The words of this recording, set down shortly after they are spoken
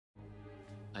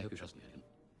I hope you trust me, Anakin.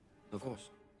 Of course.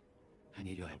 I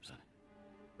need your help, son.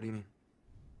 What do you mean?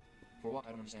 For what? I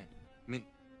don't understand. Me?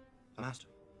 A master?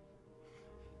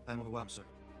 I am overwhelmed, sir.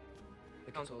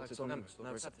 The council has its own members. They'll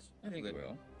never accept this. I think they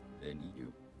will. They need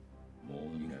you.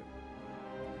 More than you know.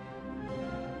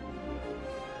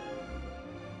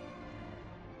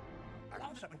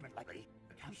 Allow this appointment likely.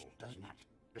 The council does not.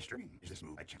 Restrain is this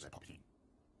move by Chancellor Palpatine.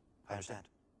 I understand.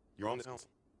 You're on this council,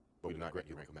 but we do not grant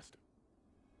you rank of master.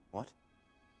 What?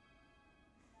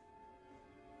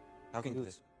 How can you do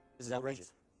this? This is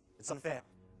outrageous. It's unfair.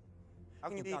 How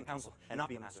can you be on council and not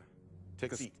be a master?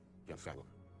 Take a seat, young Skywalker.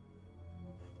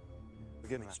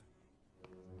 Forgive me, master.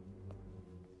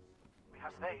 We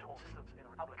have surveyed all systems in the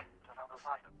Republic to have found no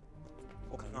sign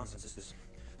of... What kind of nonsense is this?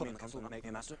 Putting in the council and not making me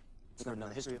a master? It's never been in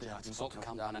the history of the Jedi. Insult and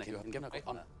calm down, Anakin. You have been given a great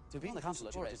honor. To be in the council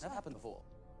at your age has never happened before.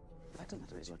 The fact of the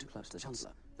matter is, you are too close to the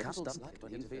Chancellor. The council doesn't like it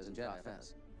when he interferes in Jedi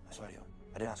affairs. I swear to you,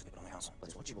 I did ask to be put on the council. But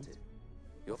it's what you wanted.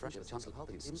 Your friendship with Chancellor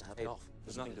Palpatine seems to have paid off.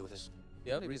 There's nothing to do with this.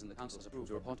 The only reason the council has approved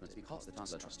your appointment is because the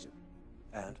Chancellor trusts you.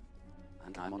 And?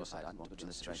 And I'm on your side. I want to put you in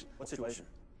this situation. What situation?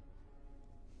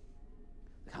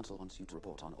 The council wants you to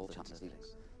report on all the Chancellor's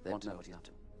dealings. They want to know what he's up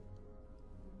to.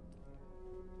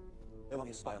 They want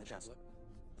me to spy on the Chancellor.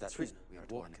 That's treason. We are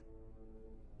at war, Anakin.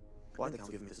 Why did the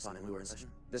council give me this assignment when we were in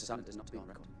session? This assignment is not to be on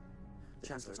record. The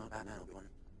Chancellor is not a bad man, Obi-Wan.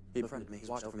 He befriended me. He's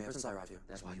watched over me ever since I arrived here.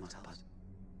 That's why you must help us.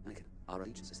 Anakin, our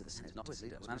allegiance is to the Senate, not to its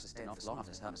leader, who managed to stay in office long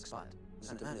after his term has expired. The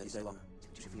Senate demanded he stay longer.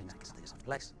 You should reenact something is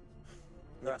place.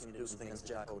 They're asking me to do something against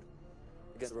the Jedi Code.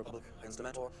 Against the Republic, against a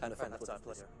mentor and a friend. That's what's out of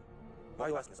place here. Why are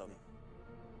you asking this of me?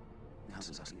 The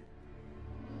council's asking you.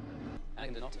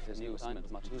 Anakin did not take his new assignment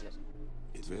with much enthusiasm.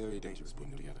 It's very dangerous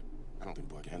putting them together. I don't think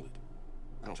the boy can handle it.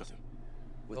 I don't trust him.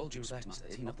 With all due respect, Master,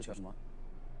 is he not the chosen one?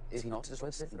 Is he not to destroy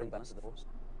the Sith and bring balance to the Force?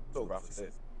 So prophecy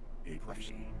says. A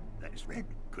prophecy that is read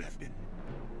could have been.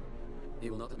 He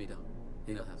will not let me down.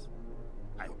 He never has.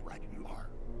 I hope right you are.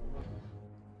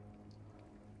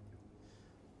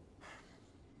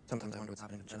 Sometimes I wonder what's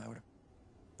happening to the Jedi Order.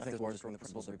 I think this war is destroying the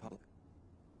principles of the Republic.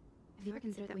 Have you ever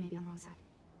considered that we may be on the wrong side?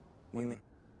 What do you mean?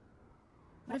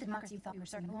 What if the democracy you thought we were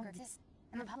serving no longer exists,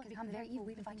 and the Republic has become the very evil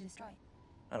we've been fighting to destroy?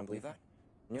 I don't believe that.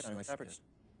 And you're sounding like separatist.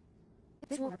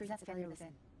 This war represents the failure of the Sith.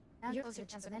 Now you're closer to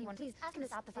Chancellor than anyone. Please ask him to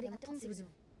stop the fighting. Let Tonsi resume.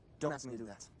 Don't ask me to do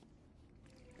that.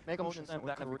 Make a motion and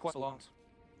that kind of request belongs.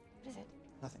 What is it?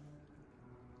 Nothing.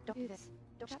 Don't do this.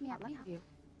 Don't shut me out. Let me have you.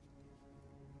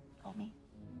 Hold me.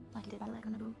 Like you did by the leg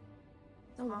on Naboo.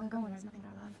 So long ago when there was nothing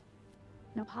but our love.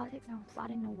 No politics, no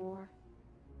plotting, no war.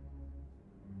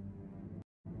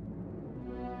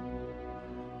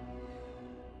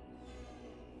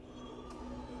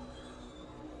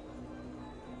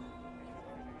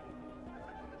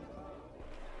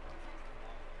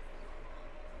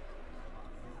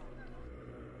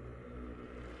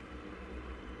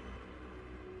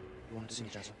 You wanted to see me,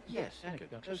 Chancellor? Yes, Anakin,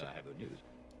 come closer. I have good news.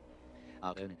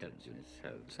 Our own intelligence units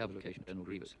have established the location of General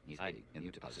Grievous. He's hiding in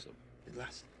the Utapau system. At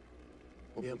last.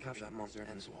 We'll be able to capture that monster and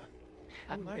end this war.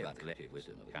 I'm worried about the collective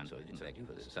wisdom of the Council. I didn't select you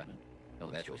for this assignment. You're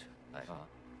the best choice, by far.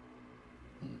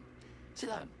 Sit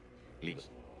down. Leave us.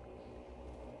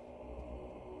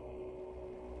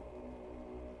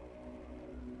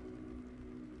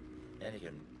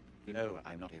 Anakin, you know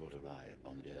I'm not able to rely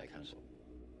on the Jedi Council.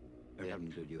 We haven't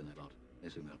included you in that lot. They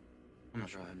soon will. I'm not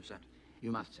sure I understand.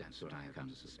 You must sense what I have come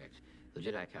to suspect. The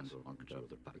Jedi Council want control of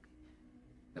the Republic.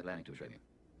 They're planning to betray you.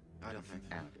 I don't think.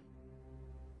 Anakin,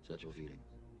 search your feelings.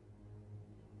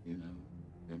 You know,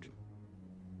 don't you?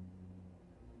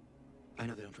 I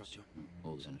know they don't trust you.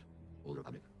 All the Senate, all the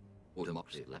Republic, all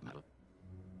democracy for that matter.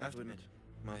 I have to admit,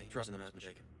 my trust in them has been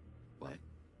shaken. Why?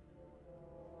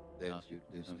 They asked you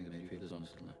to do something that made you feel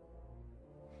dishonest, didn't they?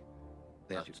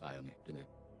 They asked you to spy on me, didn't they?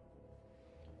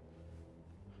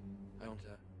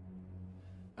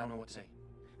 I don't know what to say.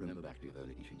 Remember back to your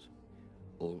early teachings.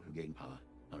 All who gain power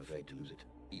are afraid to lose it,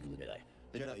 even the Jedi.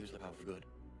 The Jedi use their power for good.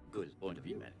 Good point of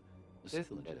view, man. The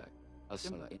Sith and the Jedi are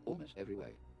similar in almost every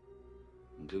way,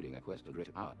 including a quest for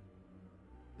greater power.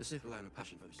 The Sith rely on a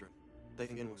passion for this threat. They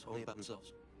think inwards only about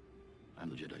themselves.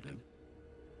 And the Jedi don't.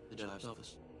 The Jedi are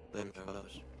selfish. They don't care about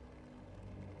others.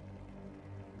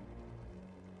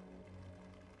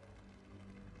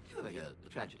 You ever hear the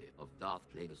tragedy of Darth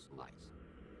Plagueis' lies?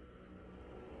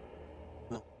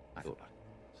 No. I thought not.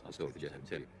 It's not a story the Jedi would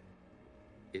tell you.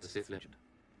 It's a Sith legend.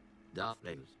 Darth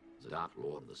Plagueis was a Dark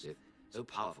Lord of the Sith, so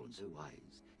powerful and so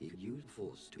wise, he could use the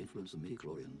Force to influence the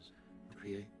midi-chlorians to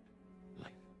create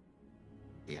life.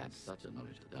 He had such a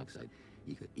knowledge of the dark side,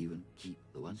 he could even keep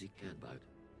the ones he cared about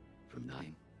from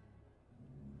dying.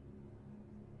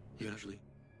 He could actually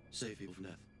save people from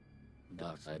death.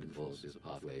 Dark side and force is a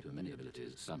pathway to many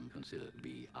abilities some consider to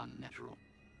be unnatural.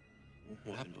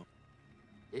 What happened to him?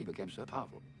 He became so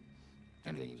powerful.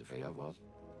 Anything he was afraid of was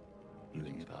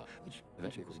losing his power, which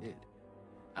eventually, of course, he did.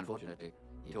 Unfortunately,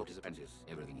 he taught his apprentice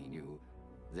everything he knew.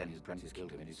 Then his apprentice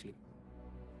killed him in his sleep.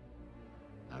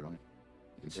 Ironic.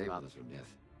 He could save others from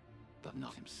death, but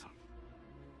not himself.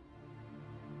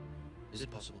 Is it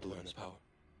possible to learn this power?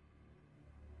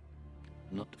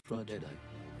 Not from a Jedi.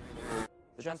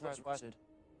 The Chancellor has requested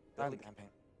that I lead the campaign.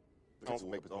 The Council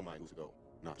will make up its own mind who's to go,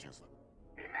 not Chancellor.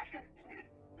 A master is needed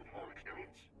with more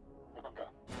experience.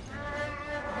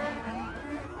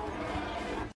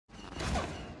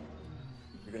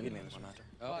 You're gonna need me in this one, Master.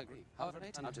 Oh, I agree. However, it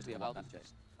may turn out to be a well-done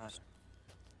chase. Master.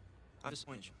 I've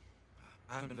disappointed you.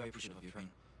 I haven't been very appreciative of your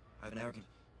training. I've been arrogant,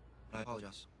 and I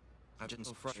apologize. I've just been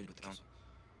so frustrated with the Council.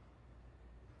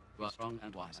 You are strong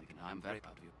and wise, Anakin. I am very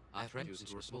proud of you. I have trained you since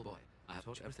you were a small boy. I have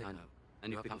taught you everything I know,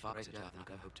 and you have become far greater Jedi than I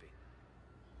could have hoped to be.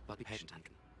 But be patient,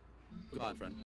 Anakin. Goodbye, friend.